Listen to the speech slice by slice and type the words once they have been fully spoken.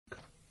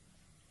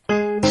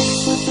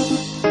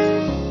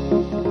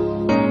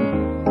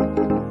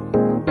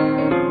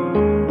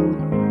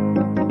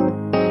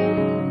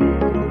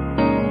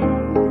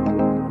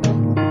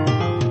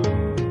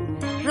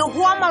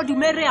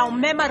ya o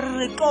mema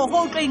re tlo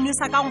ho tlo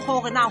inisa ka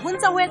nkgo re na ho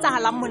ntse ho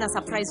etsahalang mona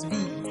surprise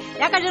video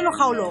ya ka jeno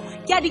kgaolo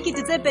ke a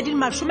dikete tse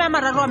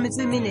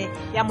 234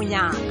 ya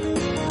Monyaka.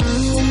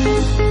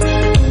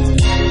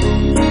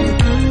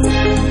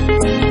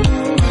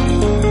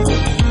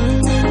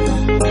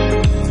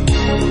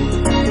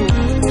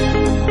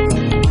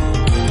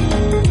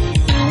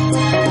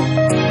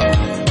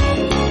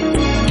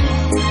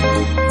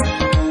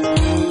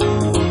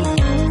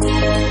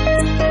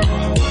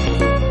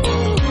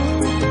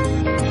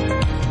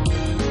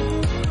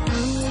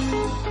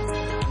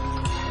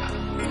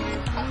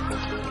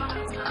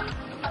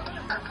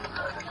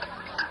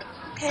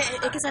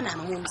 Ke sana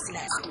mo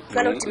msilasi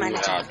ka lo timana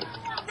tjena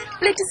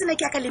plate sene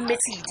ke aka le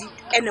metsidi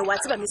ene wa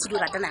tseba metsidi o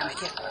rata nama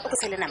ke o ko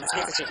tshele nama se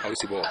tse ha o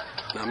se bo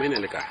nama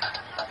ene le ka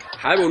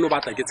ha ebe o no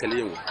batla ke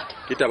tshele engwe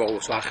ke taba go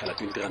swa gela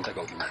 20 rand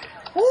ka odimo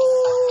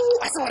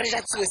a se gore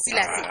ja tswe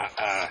silasi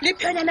le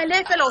phenana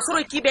le fela o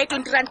sore ke be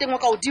 20 rand engwe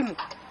ka odimo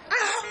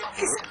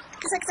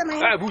ke sa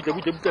tsamaya butle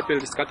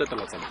pele se ka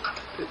tatala tsama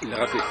le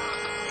gape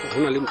go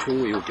na le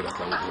mthongwe yo ke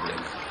batlang go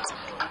bolela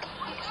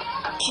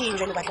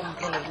Kinjo le batla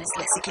mplela le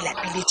silasi ke la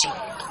pileje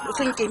o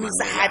tlo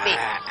nkemisa hape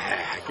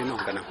ke no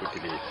kana go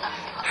tile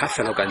ha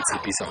fela o ka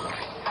ntshepisa gore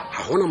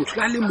ha gona motho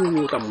la le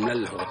mongwe o tla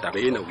mmolella gore taba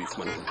ena o e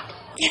fumana nna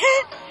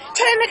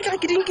tshwana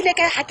ke dinkile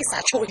ka ha ke sa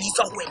tsho di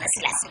tswa wena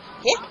silasi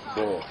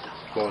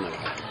bona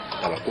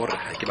taba gore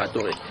ha ke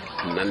batla gore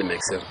nna le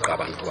Max re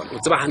qabana go bana o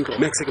tseba hantle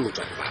Max ke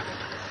motswadi ba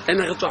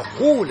ena re tswa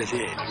hole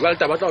le jwa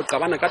taba tla o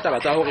qabana ka taba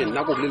tsa gore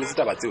nna go bolele se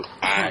taba tseo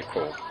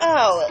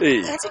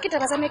ka tse ke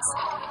taba tsa Max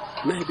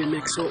na ebe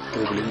Maxo o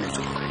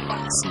boleletse gore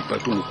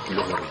Sipati mo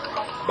pile gore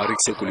ba re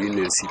se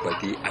kolene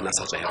Sipati ana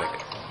sa tswa hereka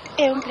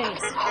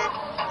place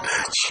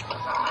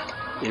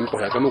empo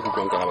ya ka mo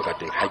kutlwang ka ba ka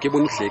teng ha ke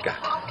bone hleka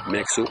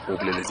Maxo o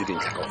boleletse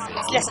dintlha ka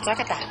ofela ya sa tswa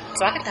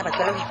ka taba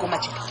tsela go ikoma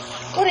tjena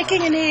o re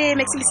kenyene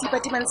Max le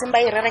Sipati mantseng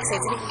ba e rara ke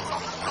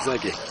sa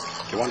ke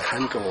bona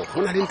hantle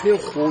go na le ntwe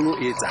kgolo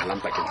e etsahalang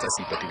pakeng tsa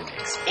Sipati le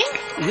Max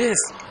yes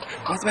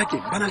wa tsaba ke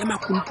bana le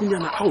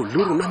makumpunyana ao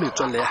le rona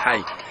metswalle ya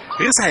hae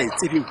re sa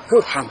etsebeng ho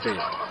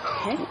hampela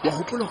wa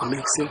hopola go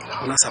Max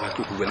ona sa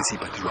batho go bua le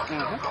Sipati jwa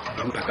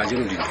empa ka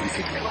jeno le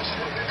difefela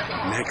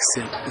Max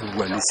o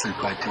bua le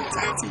Sipati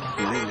tsatsi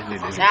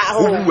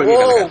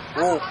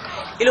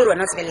ile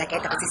rona tsebella ka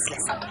taba tse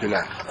silasi lela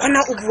ona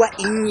o bua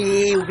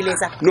eng o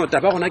biletsa no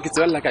taba gona ke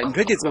tsebella ka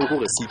ntwe ke tsebang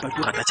gore Sipati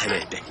o rata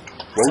tšhelete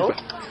wa utlwa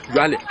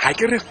jwale ha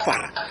ke re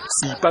fara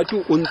Sipati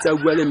o ntse a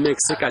bua le Max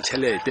ka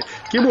tšhelete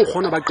ke mo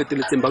gona ba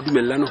qeteletseng ba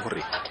dumellana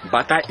gore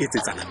ba tla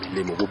etsetsana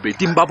melemo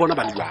bobeding ba bona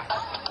ba le jwang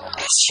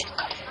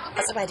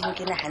a se ba di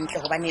nkena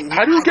hantle gobane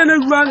ha di nkena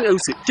jwang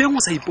euse ke ngo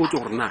sa ipotse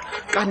gore na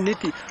ka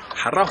nnete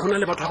ha ra gona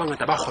le batho ba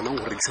bangata ba kgonang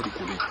go rekisa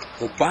dikoloi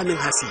go baneng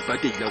ha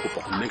Sipati ile go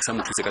pa go Max a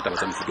mothuse ka taba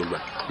tsa mofuto jwa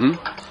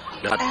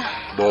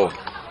bo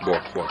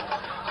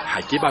ha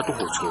ke batho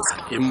go tshosa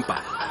empa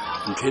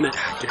ntwena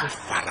ha ke re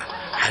fara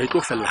ha e tlo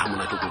fella ha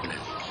mona go bolela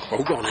wa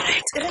utlwa gona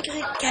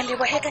ke a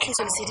leboga ka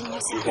tlhiso le seding yo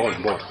se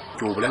bo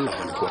ke o bolela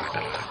gona go rata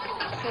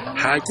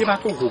ha ke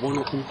batlo go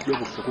bona go utlwe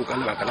bohloko ka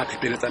lebaka la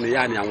phepeletsane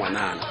yane ya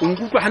ngwanana o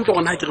nkutlwa hantle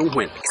gona ha ke reng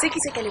wena se ke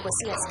se ka leboga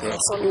silasi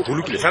go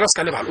lokile fela se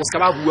ka lebala o se ka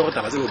ba bua go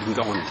taba tseno di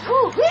ntla gona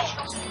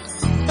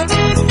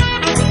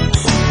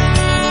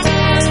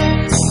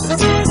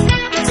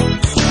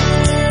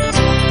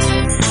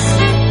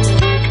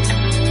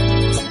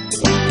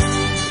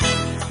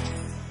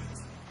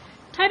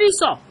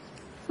Thabiso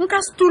nka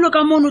stulo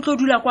ka mono tlo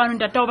dula kwano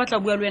ntata o batla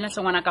bua le wena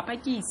se ngwana ka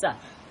phakisa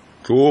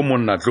tlo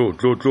monna tlo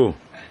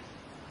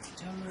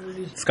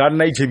ska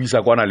nna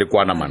itshebisa kwana le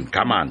kwana man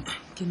come on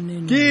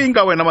ke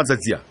nka wena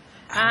matsatsi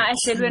a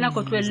hle wena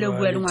go tlwelle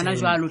bua le ngwana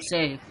jwalo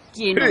hle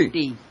ke eno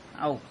teng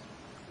au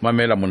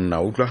mamela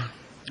monna utlwa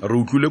re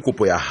utlwile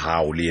kopo ya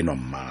hao le eno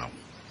mmao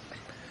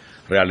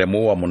re a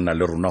lemoa monna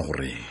le rona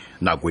gore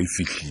nako e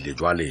fihlile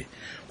jwale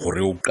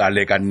gore o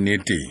qale ka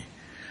nnete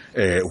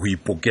ho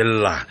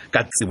ipokella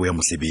ka tsebo ya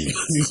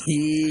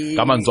mosebetsi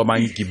ka mantswe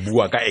mang ke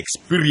bua ka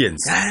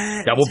experience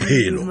ya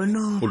bophelo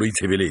o lo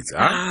itshebeletsa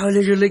ha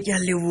le jole ke a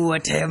le bua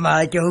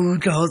tema ke o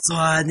utlwa ho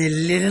tswane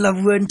le la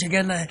bua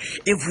nthekana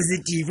e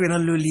positive na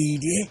lo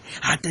ledi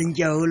ha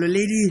tantja ho lo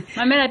ledi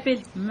mamela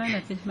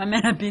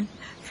pele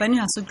fani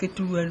ha so ke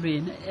tua le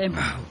wena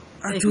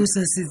a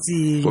thusa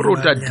setsi go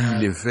rota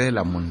dile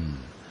fela monna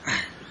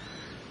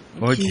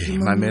okay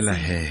mamela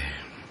he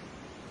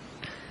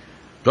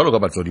jalo ka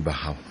batsodi ba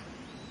hao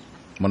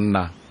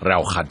monna re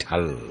a o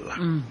kgathalla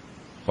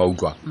wa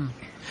utlwa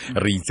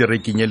re itse re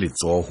kenye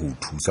letsoho ho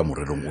thusa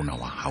morerong ona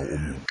wa hao o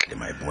motle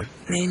my boy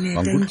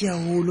thank you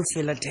holo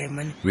fela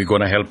time we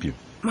gonna help you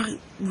mari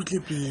utle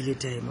pele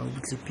time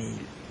utle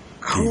pele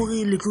ha o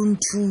re le tlo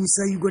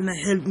nthusa you gonna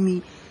help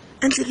me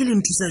antle ke le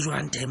nthusa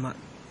jwang time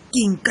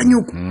king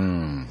kanyoko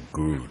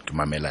good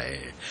mamela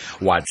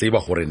wa tseba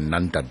gore nna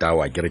ntata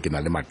wa ke re ke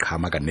na le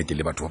maqhama ka nnete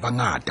le batho ba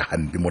bangata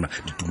hampe mona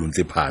ditulong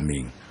tse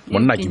phameng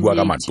monna ke bua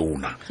ka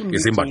matona e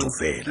seng batho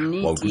fela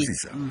wa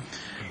utlwisisa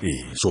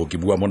so ke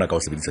bua mona ka o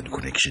sebedisa di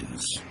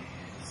connections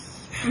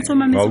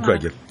Wa utlwa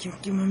ke?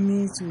 Ke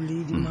mametse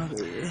lady mare.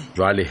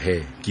 Jwale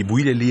he ke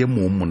buile le ye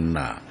mong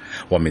monna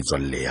wa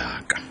metswalle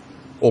yaka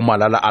o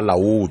malala a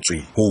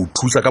laotswe ho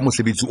thusa ka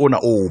mosebetsi ona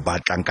o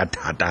batlang ka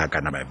thata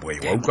kana my boy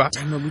wa utlwa?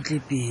 Time butle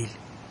pele.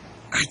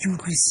 A ke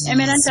utlwisise.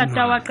 Emela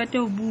ntata wa qete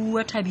ho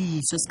bua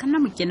Thabiso se kana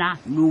mokena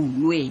no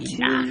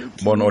wena.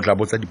 Bona o tla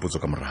botsa dipotso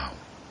ka morao.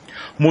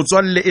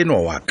 Motswalle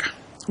eno wa ka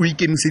o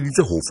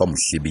ikemiseditse ho fa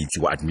mosebetsi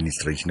wa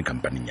administration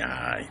company ya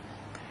hae.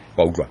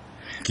 Wa utlwa?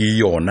 Ke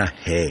yona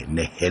he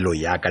nehelo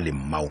ya ka le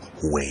mmao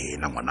ho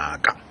wena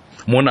ngwanaka.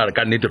 Mona re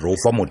ka nnete re o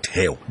fa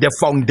motheo, the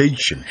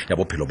foundation ya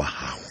bophelo ba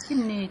hao.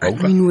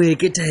 Admin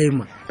work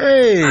time.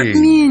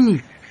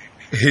 Admin.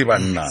 He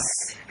banna.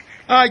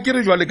 Ke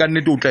re jwale ka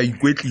nnete o tla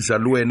ikwetlisa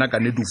le wena ka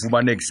nnete o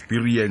fumane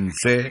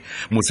experience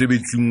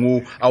mosebetsing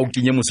o a o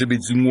kenye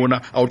mosebetsing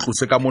ona a o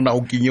tlose ka mona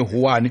o kenye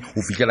hoane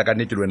o fihlela ka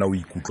nnete le wena o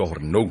ikutlwa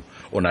hore no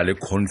o na le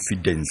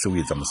confidence o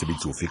etsa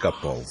mosebetsi o fe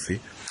kapa ofe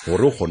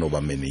hore o kgone ho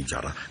ba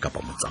manager kapa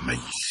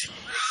motsamaisi.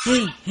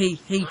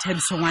 Hey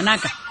Thabiso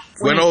ngwanaka.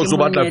 Wena o so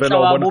batla fela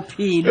o bona o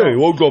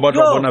tlo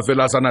batla o bona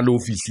fela sana le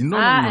office. No.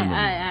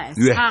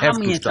 You have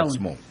to start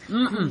small.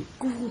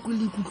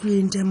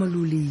 Kutlwe time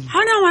loledi.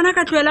 Hana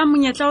ngwanaka tloela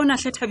monyetla ona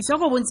hle Thabiso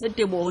go bontshe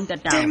tebo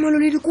ntata. Time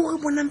loledi go re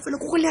bona fela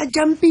go le a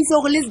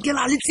jumpisa go le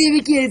gela le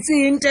tsebe ke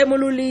etseng time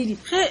loledi.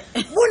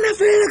 Bona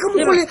fela ka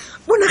mogole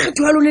bona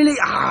kgetho ya lolele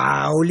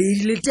o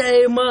le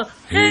time.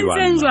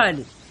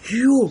 Njwale.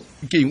 Yo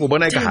ke o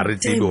bona ka hare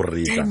tsebe o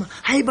reta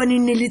ha e bane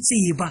ne le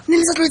tseba ne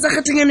le sa tloetsa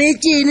kgetengana e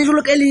kene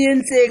jolo ka le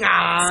yentseng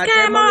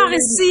skema re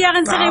sia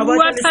re ntse re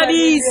bua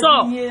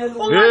Thabiso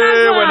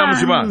wena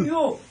mosimane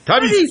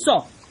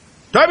Thabiso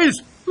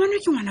mwana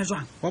ke ngwana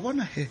jwang wa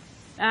bona he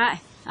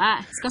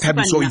ska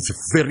Thabiso is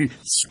very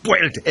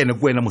spoiled and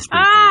kwena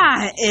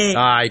mosimane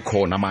ai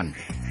khona man.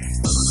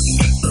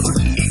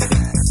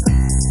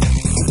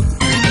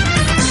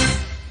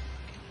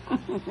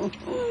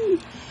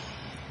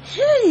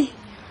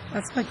 Wa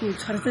tsaba ke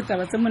tshwaretse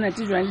taba tse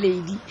monate jwang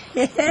lady.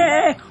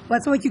 Wa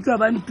tsaba ke tloa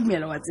ba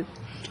ntumela wa tseba.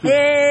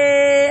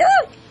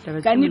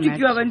 Ka nne ke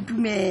tloa ba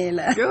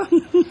ntumela.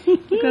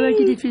 Ka ba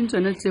ke di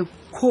fintsona tse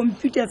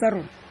computer tsa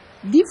rona.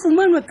 Di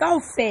fumanwe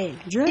kaofela.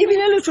 E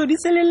bile le tshodi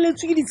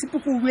selelletswe ke ditshepe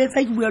go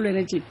buetsa ke bua le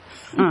wena tjena.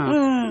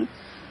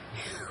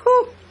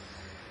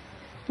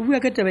 O bua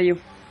ka taba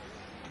eo.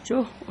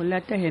 Jo o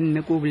lata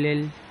hemme ko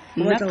bolelle.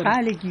 Nna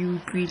khale ke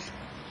utlwile.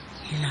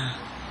 Hela.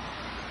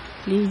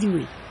 Lady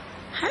we.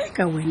 Hai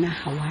ka wena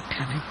ha wa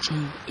thaba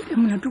tjeng e be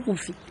mona go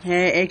fi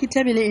ke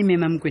thabele e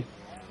mema mkwena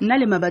nna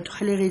le mabatho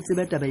ga le re itse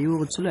ba taba yo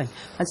go tshulwana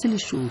a se le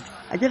shofu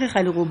a ke re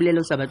ga le go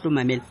bolelo sa batlo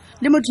mamela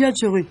le motho ya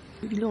tshwerwe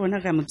le gona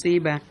ga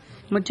motseba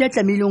motho ya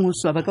tlamileng ho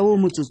swaba ka wo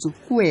motsotso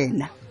go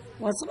wena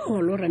wa tsaba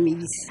ho lo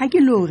ramedisi ha ke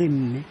lo re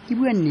mme ke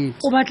bua nnete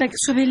o batla ke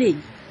sobeleng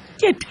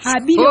ke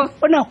thabile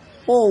ona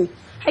ho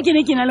ha ke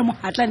ne ke na le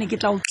mohatlane ke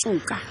tla o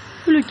tsoka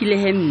o lokile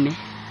he mme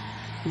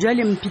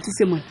jwale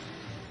mphitise mona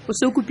o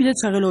se o kopile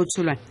tshwarelo o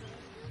tshulwana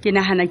ke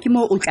nahana ke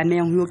mo o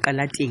tlamehang ho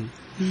qala teng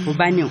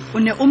hobane o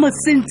ne o mo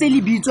sentse le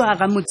bitso ha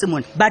ga motse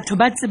mona batho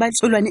ba tseba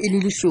tsolwane e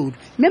le leshodu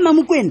mme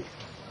mamokwena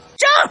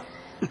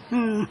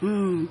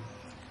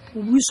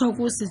o buiswa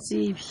go se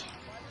tsebi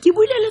ke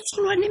bule le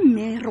tsolwane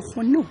mme re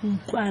kgonne ho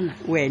utlwana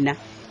wena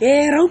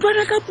ra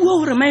utlwana ka puo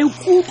hore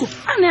maikutlo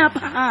a ne a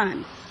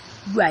phahame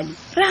jwale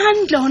re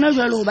hantle hona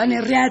jwale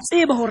hobane re a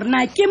tseba hore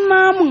na ke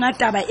ma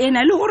mongata ba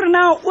ena le hore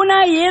na o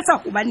na etsa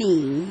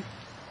hobaneng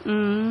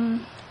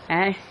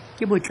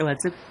ke botle wa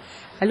tseba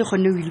ha le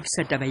kgonne ho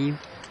ilukisa taba eo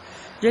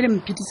jwale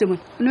mphitise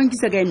mona o no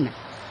nkisa ka nna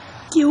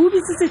ke o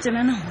bitsitse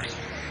tjenana hore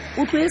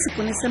o tloye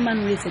sepone se mane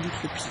o etsa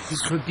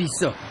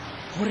ditlhophiso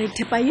hore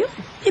thepa eo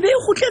e be e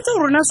kgutletse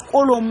rona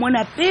sekolong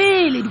mona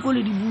pele dikolo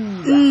di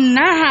bua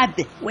nna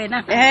hape wena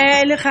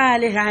le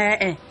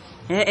gale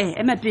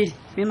ema pele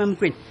me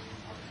mamkwena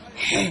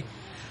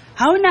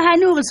ha o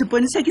nahane hore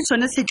seponesa ke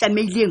sona se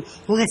tlameileng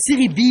hore se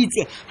re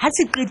bitse ha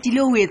se qetile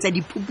ho etsa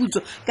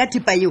diphuputso ka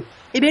thepa eo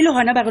e be le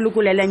hona ba re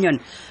lokolelang yona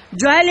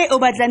jwale o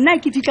batla nna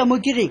ke fitla mo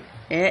ke reng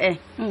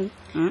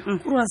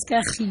o ra ska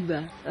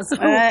khiba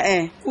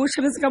o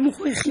shebetse ka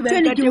mogwe khiba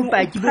ka teng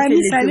paki bo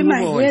feletse mo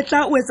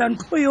mahetla o etsa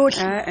ntho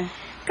yohle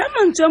ka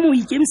mantswe mo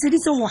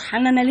ikemiseditse ho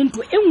hanana le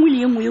ntho e nngwe le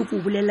e nngwe e go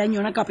bolelang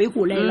yona kapa e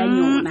go laelang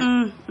yona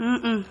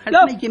ha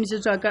le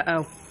ikemisetso ka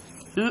ao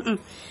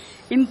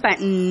empa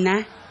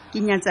nna ke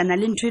nyatsana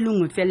le ntho e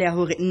lengwe fela ya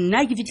hore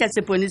nna ke fitla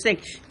seponeseng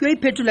ke o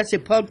iphetola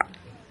sephoqo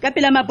ka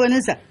pela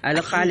maponesa a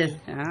le gale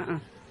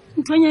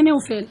nthonyane o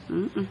fela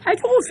ha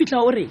ke go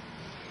fitla o re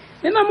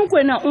mme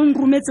mamokwena o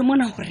nrumetse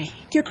mona hore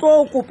ke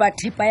tlo kopa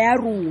thepa ya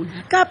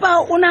rona kapa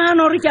o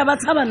nahana hore ke a ba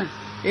tshabana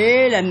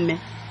la mme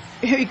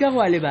e ka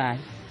go a lebala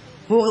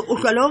hore o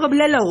hlola hore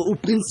bolela hore o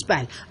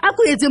principal a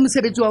ko etse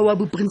mosebetsi wa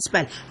bo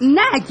principal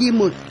nna ha ke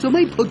mo so mo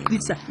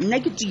iphoqisa nna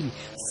ke tsile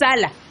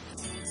sala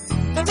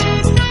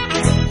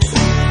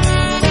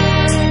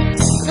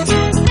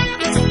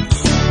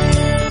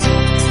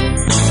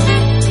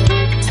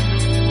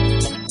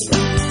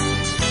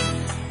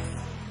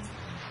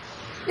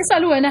e sa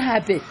le wena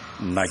hape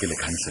nna ke le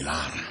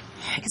counselara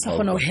ke sa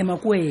kgona ho hema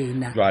ko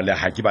wena jwale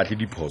ha ke batle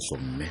diphoso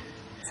mme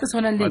se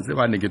tshwanang le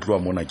tsebane ke tloa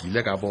mona ke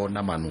ile ka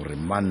bona mane hore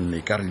manne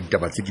ka re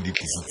ditaba tse ke di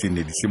tlisitse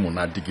ne di se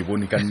monate ke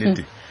bone ka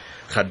nnete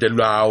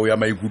kgatello ao ya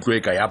maikutlo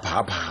e ka ya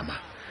phaphama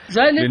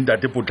le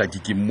ntate potlaki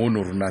ke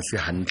mmono rona se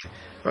hantle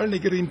jwale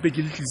ke re mpe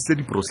ke le tlisitse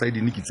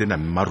di-prosidine ke tsena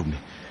mmarume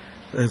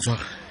tswa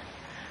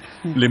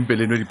le mpe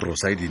leno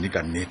di-prosidine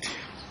ka nnete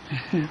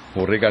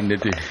gore ka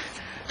nnete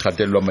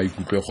kgatello ya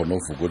maikutlo e kgone ho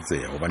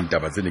fokotseha gobane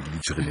taba tsene ke di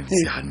tshwerene di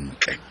se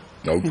hantle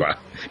ya utlwa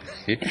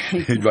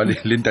jwale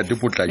le ntate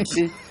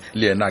potlaki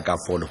le yena a ka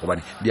fole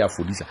gobane di a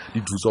fodisa di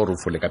thusa gore o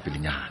fole ka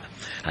pelenyana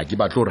ga ke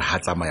batle gore ga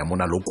tsamaya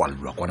mona le o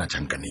kwallwa kwana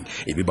tšhankaneng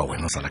e be ba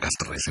wena o sala ka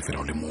stress fela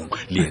o le mongwe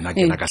le yena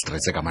kena ka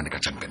stress ka mane ka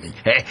tšhankaneng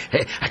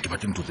ga ke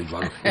batle ntho tse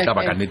jalo e tla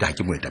ba ka nnete ga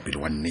ke moetapele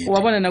wa nnete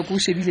wa bona nako o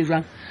shebile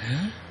jwang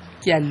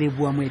ke a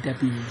leboa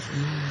moetapele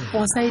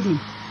posaeding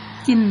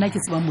ke nna ke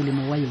tseba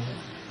molemo wa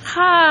yona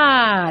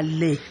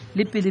hale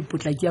le pele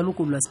potlaki ya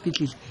lokolwa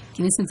sepetlele ke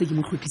ne sentse ke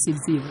mo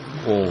tlhophiseditse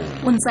yona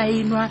o ntsa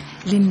enwa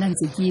le nna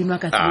ntse ke enwa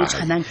ka tsebo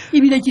tshwanang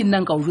ebile ke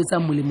nna nka o jwetsa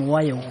molemo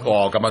wa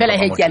yona fela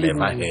he ke a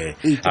leboa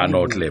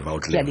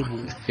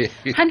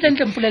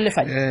hantle mpolelle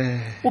fane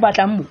o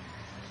batla mmo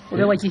o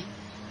bewa ke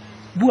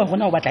bua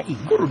gona o batla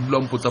eng gore dula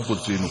mpotsa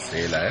potso eno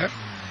fela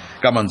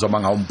ka mantswe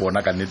mang ha o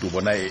mpona ka nnete o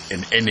bona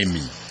an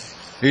enemy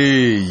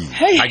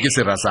ha ke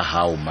se rasa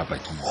hao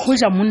mapaki go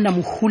ja monna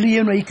mogolo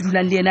eno e ke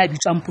dulang le yena a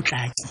bitswang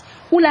potlaki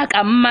o la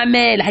ka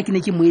mmamela ha ke ne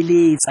ke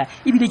moeletsa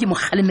ebile ke mo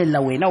kgalemella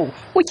wena o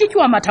ke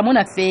wa matha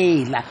mona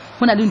fela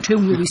hona le ntwe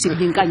engwe e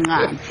shebileng ka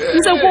nqana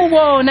ntse go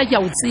bona ke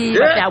a o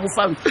tseba ke a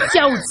bofano ke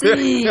a o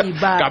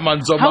tseba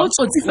ha o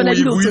tsotsi fela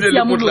dilo tsotsi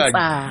ya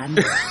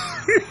molotsana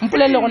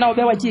mpolelle gona o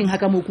bewa ke eng ha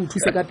ka mo go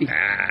thuse ka pele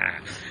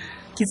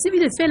ke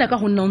tsebile fela ka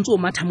go nna o ntse o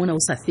matha mona o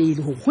sa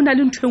fele go na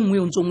le ntho engwe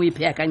o ntse o mo e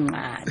pheya ka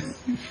nqane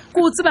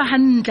ko tseba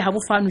hantle ha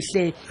bofano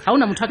hle ha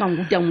ona motho a ka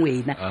ngutang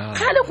wena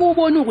khale go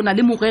bone go na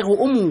le morero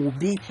o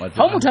mobe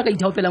ha o motho a ka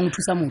ithaopelang o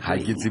thusa motho ha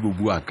ke tsebe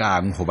bua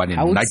kang hobane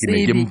nna ke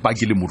ne ke mpa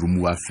ke le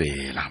morumuwa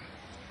fela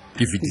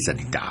ke fitisa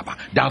ditaba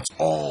that's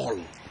all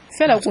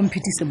fela o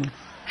kompetise mona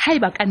ha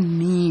iba ka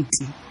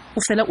nnete o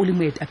fela o le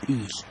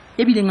moetapele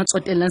ebile nga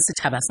tsotellang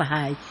setjhaba sa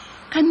hae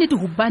ka nnete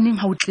go baneng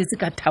ha o tletse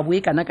ka thabo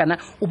e kana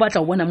o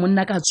batla o bona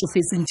monna ka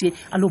tsofetseng tje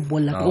a lo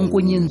bolla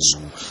toronkong e ntsho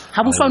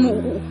ha bofano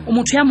o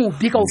motho ya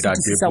mobe ka o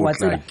fetisisa wa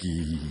tsela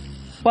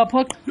wa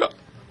phoqa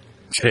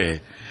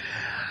che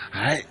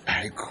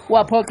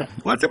wa phoqa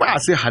wa tseba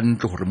se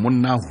hantle gore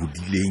monna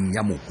hodileng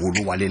ya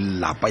mogolo wa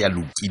lelapa ya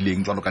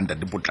lokileng jwalo ka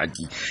ntate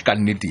potlaki ka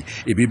nnete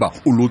e be ba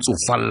o lo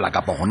tsofalla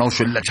kapa hona o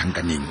shwella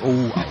tšhankaneng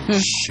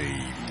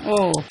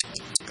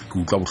ke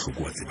utlwa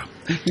bohloko wa tseba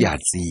ke a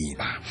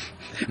tseba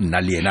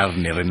nna le yena re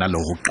ne re na le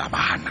go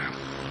qabana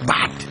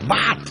but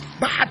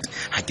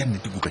ha ke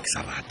nnete ke utlwa ke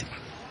sa rate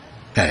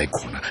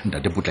khona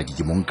ntate potlaki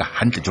ke monka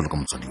hantle jalo ka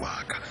motswadi wa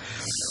ka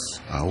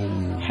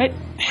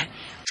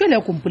jwale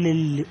ya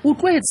kompolelle o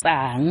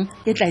tloetsang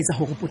e tla etsa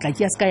gore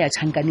potlaki ya ska ya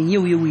tšhankaneng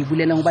eo o e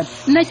bolelang gobane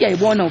nna ke a e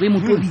bona gore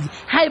motobile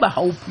ha e ba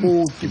ga o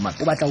phoke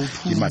o batla o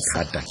thusa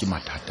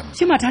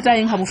ke mathata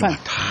eng ga bofana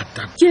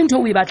ke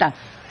ntho o e batlang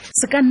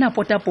se ka nna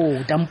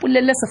potapota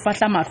mpolelle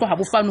sefahla mahlo ha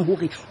bofano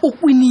hore o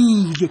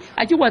kwinile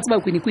a ke go tseba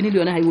kwini le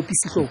yona ha e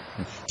opisi hlo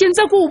ke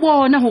ntse go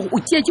bona hore o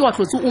ke wa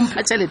tlotse o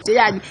mpha tšhelete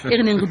yane e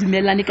re neng re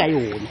dumellane ka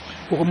yona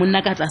gore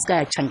monna ka tla ska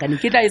ya tšhankane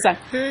ke tla etsa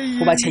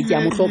go ba tšheki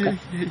ya mohloka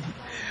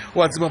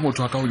wa tseba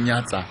motho a ka o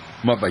nyatsa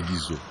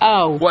mabagiso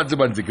wa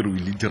tseba ntse ke re o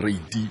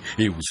illiterate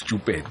o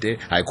stupid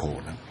ha e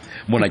khona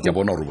mona ke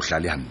bona gore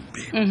bohlale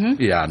hampe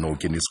ya no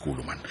ke ne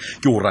sekolo man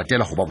ke o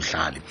ratela go ba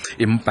bohlale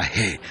empa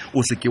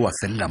o se ke wa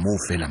fella mo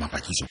fela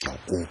mabagiso ke a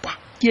kopa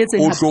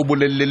o tlo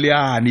bolelle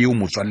leane o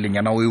motswalleng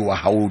yana o wa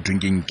ha o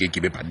drinking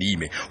ke be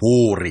phadime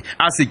hore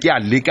a se ke a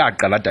leka a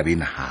qala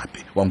tabena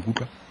hape wa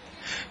nkutlwa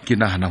ke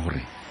nahana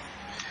hore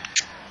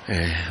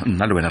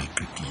nna le wena re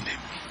qetile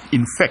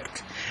in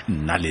fact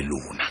nna le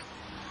lona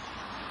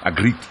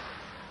agreed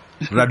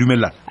ra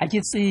dumela a ke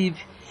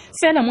tsebe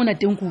fela mona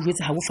teng go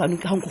jwetse ha bofano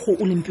ka hanko go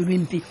o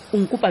lempelwempe o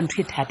nkopa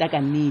ntho e thata ka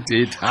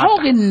nnete ha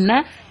o re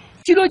nna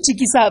ke lo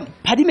tšikisa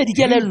phadime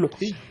dikelello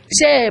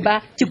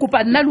sheba ke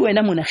kopa nna le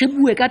wena mona ge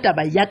bue ka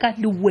taba yaka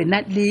le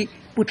wena le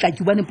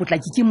potlaki bane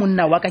potlaki ke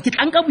monna wa ka ke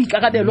tlanka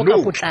boikarabelo ka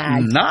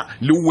potlaki nna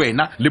le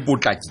wena le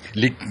potlaki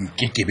le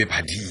nkekebe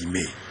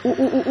phadime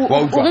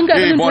o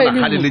bona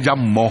ha le ja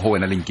mmoho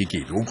wena le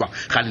nkekebe o utlwa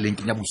ga le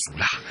nkenya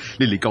bosula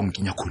le leka o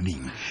nkenya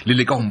khoneng le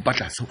leka go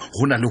mpatlatse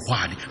gona le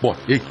gwale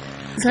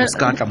bona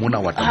ska tla mona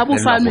wa ha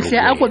bofano hle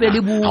a kobe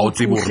le bu ha o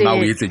tsebo rona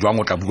o etse jwang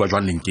o tla bua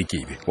jwang le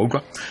nkekebe o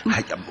utlwa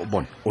ha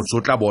bona o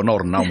tsotla bona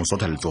hore na o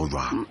mosotha le tso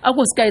jwang a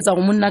go ska etsa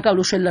go monna ka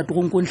lo shwella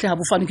toronkong hle ha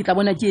bofano ke tla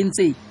bona ke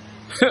entse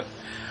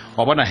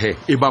wa bona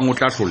e bang o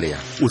tla hloleha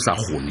o sa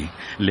gone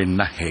le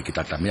nna ke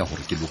tla tlameya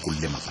gore ke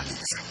lokolle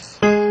mapalesa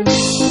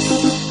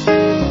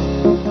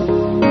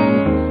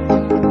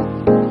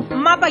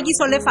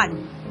Mapakiso le fane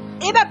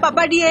e be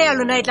papadi ya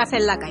lona e tla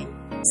fella kae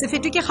se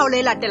fetwe ke kgaolo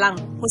e latelang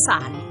ho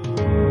sale